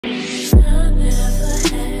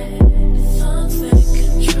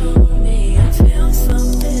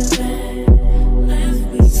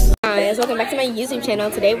welcome back to my YouTube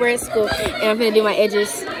channel. Today we're at school and I'm gonna do my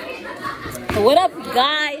edges. What up,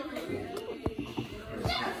 guys?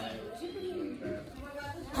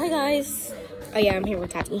 Hi guys. Oh yeah, I'm here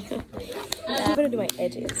with Tati. I'm gonna do my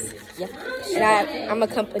edges. Yeah. And I'm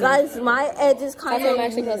accompanied. Guys, my edges kind of. I'm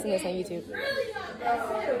actually posting this on YouTube.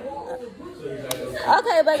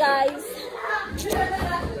 Okay, but guys.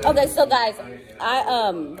 Okay, so guys,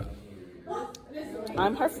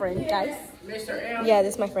 I'm her friend, guys. Yeah,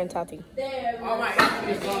 this is my friend Tati.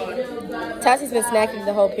 Tati's been snacking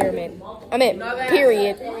the whole pyramid. I meant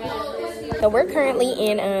period. So we're currently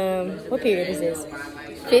in what period is this?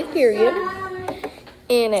 5th period.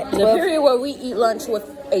 And at 12th, the period where we eat lunch with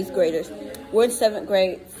 8th graders. We're in 7th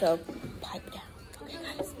grade, so pipe down. Okay,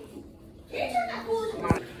 guys.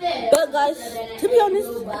 But guys, to be honest,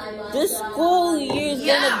 this school year is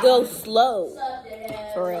gonna go slow.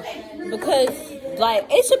 For real. Because like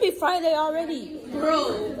it should be Friday already.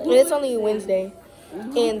 Bro. It's only Wednesday.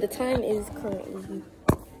 And the time is currently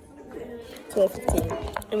 12:15.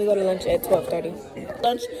 And we go to lunch at 12:30.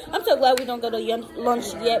 Lunch. I'm so glad we don't go to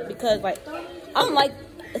lunch yet because like I don't like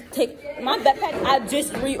take my backpack. I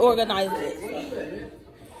just reorganized it.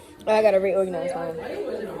 I gotta reorganize mine.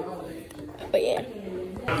 But yeah.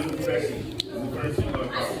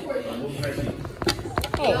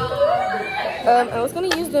 Hey. I was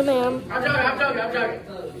gonna use them, ma'am. I'm joking.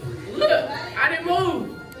 Look, I didn't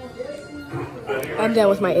move. I'm done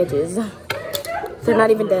with my edges. They're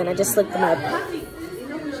not even done. I just slicked them up.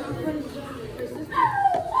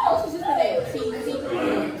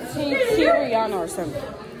 Tatiana or something.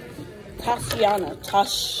 Tashi.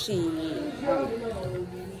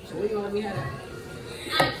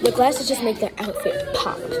 The glasses just make the outfit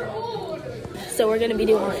pop. So we're gonna be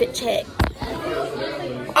doing a fit check.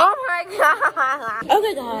 Oh my god!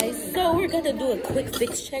 Okay guys, so we're gonna do a quick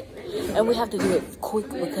fix check. And we have to do it quick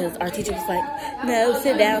because our teacher was like, no,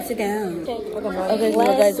 sit down. Okay, so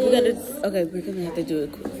guys, we're gonna have to do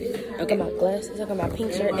it quick. Okay, I got my glasses, I got my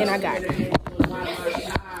pink shirt, and I got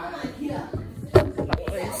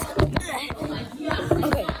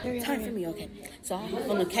okay, time for me, okay. So I have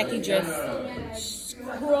on a khaki dress,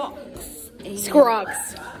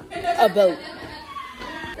 Scrocs. A boat.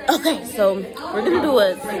 Okay, so we're gonna do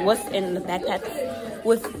a what's in the backpack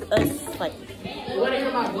with us, like.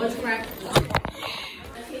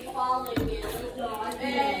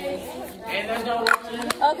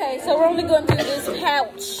 Okay, so we're only going through this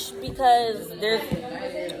pouch because there's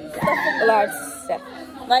A lot of stuff.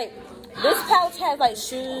 like this pouch has like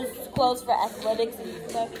shoes, clothes for athletics and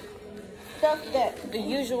stuff that the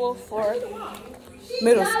usual for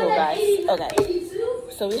middle school guys. Okay,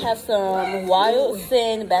 so we have some Wild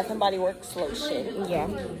Sin Bath and Body Works lotion. Yeah.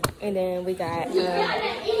 And then we got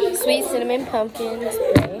sweet cinnamon pumpkin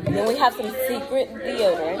spray. Then we have some Secret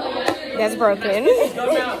deodorant. That's broken.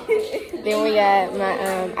 Then we got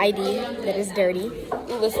my ID that is dirty.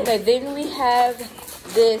 Listen, then we have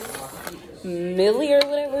this Millier,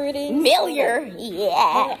 whatever it is. Millier,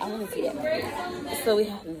 yeah. I want to see that. So we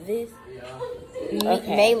have this.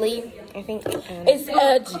 Maylee, I think. It's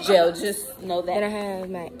edge gel, just know that. Then I have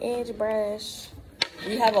my edge brush.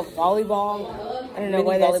 We have a volleyball. I don't know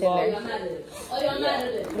why that's in there.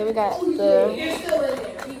 Then we got the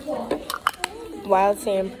Wild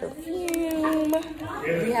Sand perfume.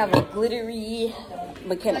 We have a glittery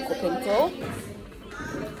mechanical pencil.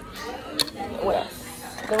 What else?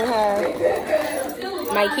 Then we have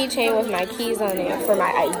my keychain with my keys on it for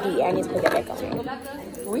my ID. I need to put that back on there.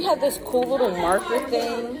 We have this cool little marker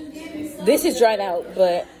thing. This is dried out,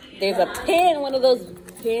 but there's a pen, one of those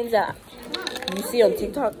pens that you see on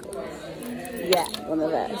TikTok. Yeah, one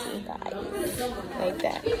of those. Like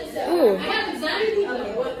that. Ooh.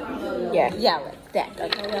 Yeah, like that.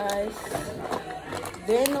 Okay, guys.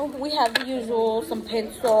 Then we have the usual, some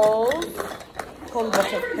pencils. Whole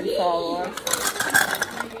bunch of pencils.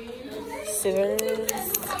 Scissors.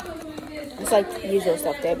 It's like the usual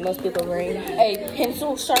stuff that most people bring. A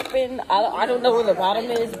pencil sharpen. I don't know where the bottom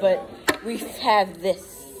is, but we have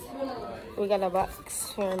this. We got a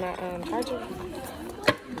box for my charger.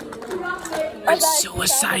 I'm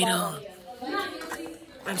suicidal.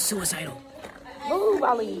 I'm suicidal. Ooh,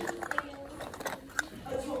 Wally.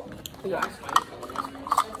 Yeah.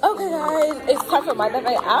 Okay, guys, it's time for my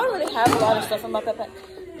backpack. I already have a lot of stuff in my backpack.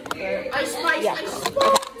 Yeah. Okay,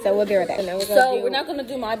 so we'll be right back. We're not gonna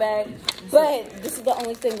do my bag, but this is the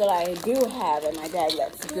only thing that I do have in my bag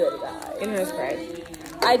that's good, guys. In her spread.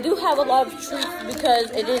 I do have a lot of treats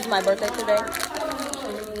because it is my birthday today.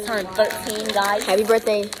 Turned 13, guys. Happy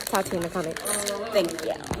birthday. Talk to you in the comments. Thank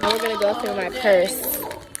you. Now we're gonna go through my purse.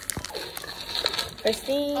 First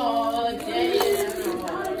thing,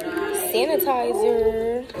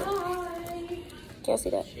 sanitizer. Can't see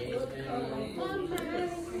that.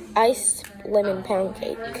 Iced lemon pound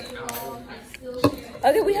cake.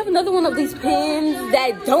 Okay, we have another one of these pens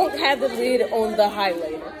that don't have the lid on the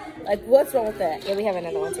highlighter. Like, what's wrong with that? Yeah, we have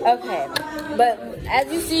another one too. Okay, but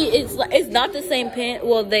as you see, it's not the same pen.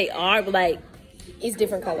 Well, they are, but like, it's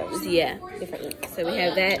different colors. Yeah, Different ink. so we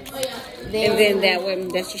have that, and then that one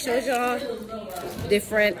that she showed y'all,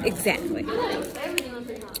 different, exactly.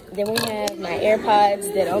 Then we have my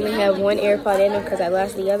AirPods that only have one AirPod in them because I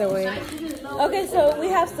lost the other one. Okay, so we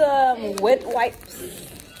have some wet wipes.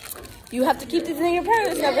 You have to keep these in your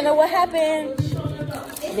purse. Never know what happened.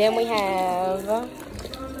 Then we have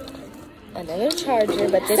another charger,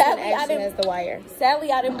 but this one actually has the wire.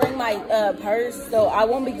 Sadly, I didn't bring my purse, so I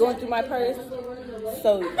won't be going through my purse.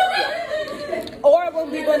 So, yeah. Or I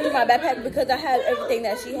won't be going through my backpack because I have everything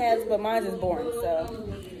that she has, but mine is boring. So,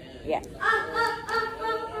 yeah.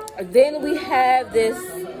 Then we have this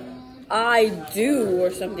I Do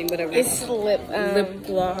or something, whatever. It's lip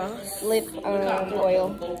gloss. Lip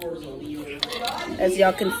oil. As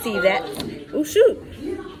y'all can see that. Oh shoot.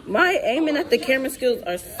 My aiming at the camera skills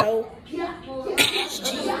are so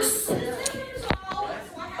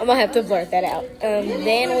I'm gonna have to blurt that out.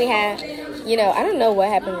 Then we have, I don't know what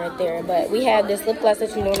happened right there, but we have this lip gloss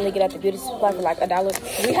that you normally get at the beauty supply for like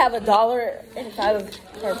 $1. We have $1 inside of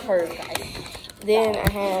her purse, guys. Then I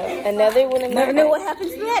have another one of my. Never know what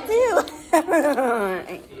happens to that too.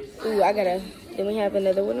 Then we have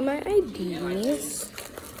another one of my IDs.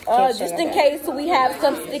 Just in case we have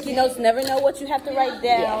some sticky notes. Never know what you have to write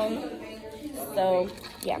down. Yeah. So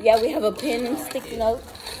yeah, we have a pen and sticky notes.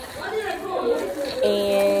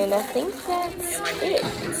 And I think that's it.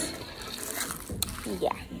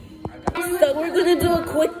 Yeah. So we're gonna do a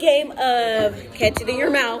quick game of catch it in your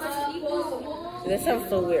mouth. That sounds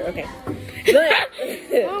so weird. Okay. But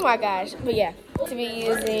oh my gosh. But yeah, to be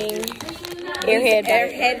using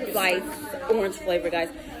Airhead Bites orange flavor, guys.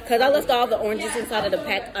 Because I left all the oranges inside of the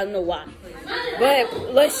pack. I don't know why. But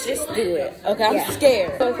let's just do it. Okay, I'm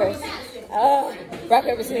scared. Go first. Rock,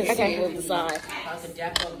 paper, scissors, shoot will decide.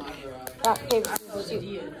 Rock, paper, scissors,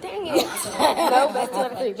 shoot. Dang it. No, best 2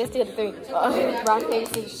 out of 3. Best 2 out of 3. Rock, paper,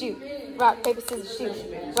 scissors, shoot. Rock, paper, scissors, shoot.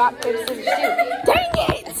 Rock, paper, scissors, shoot. Dang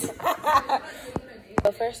it! Go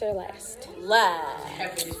first or last?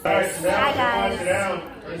 Last. Hi, guys.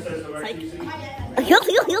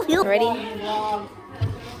 Ready?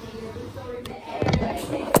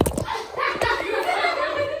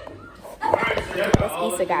 That's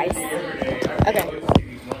Issa, guys. Okay.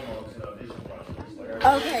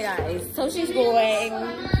 Okay, guys. So she's going.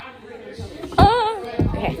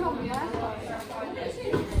 Okay.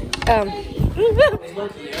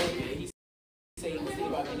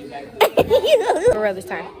 For this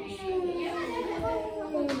time.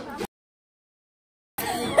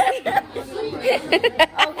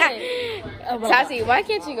 Okay. Taty, why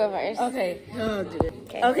can't you go first? Okay.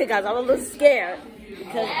 Okay, guys, I'm a little scared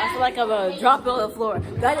because I feel like I'm gonna drop it on the floor.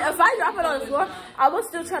 Guys, if I drop it on the floor, I will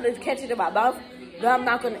still try to catch it in my mouth, but I'm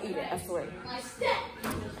not gonna eat it. I swear.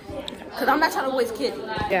 Because I'm not trying to waste candy.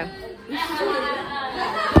 Yeah.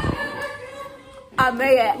 I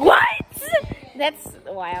may have. What? That's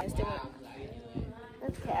wild.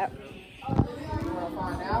 That's cap.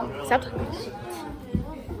 Stop.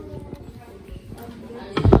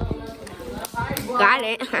 Got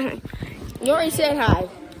it. You already said hi.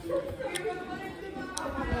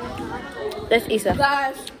 That's Issa.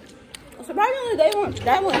 Guys, surprisingly,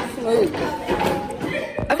 that one's smooth.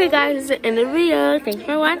 Okay, guys, this is the end of the video. Thanks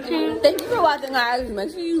for watching. Thank you for watching, guys. Make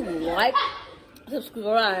sure you like,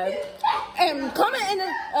 subscribe, and comment in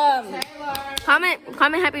the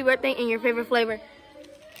Comment happy birthday and your favorite flavor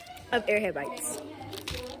of Airhead Bites.